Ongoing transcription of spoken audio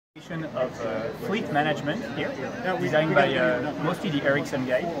Of fleet management here, designed by mostly the Ericsson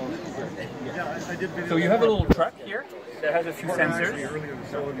guys. So you have a little truck here that has a few sensors.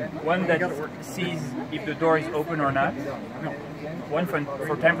 One that sees if the door is open or not, one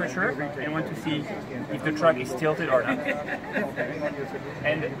for temperature, and one to see if the truck is tilted or not.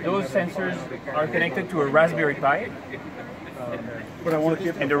 And those sensors are connected to a Raspberry Pi.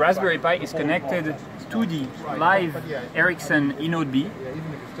 And the Raspberry Pi is connected to the live Ericsson eNode B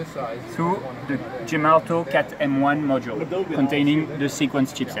through the Gemalto Cat M1 module containing the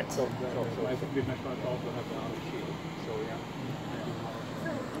Sequans chipset.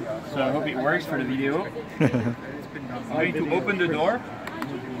 So I hope it works for the video. I'm going to open the door,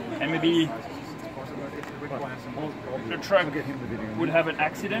 and maybe the truck would have an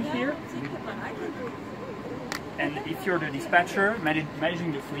accident here. And if you're the dispatcher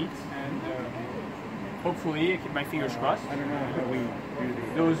managing the fleet, and hopefully, I keep my fingers crossed,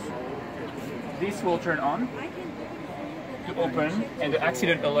 this will turn on to open, and the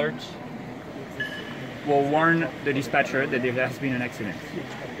accident alert will warn the dispatcher that there has been an accident.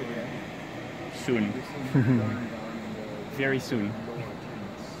 Soon. Very soon.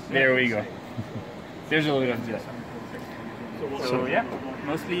 There we go. There's a little bit of this. So yeah,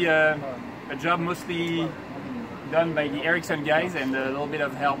 mostly a job mostly done by the Ericsson guys and a little bit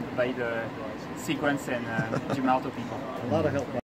of help by the Sequans and Gemalto people. A lot of help.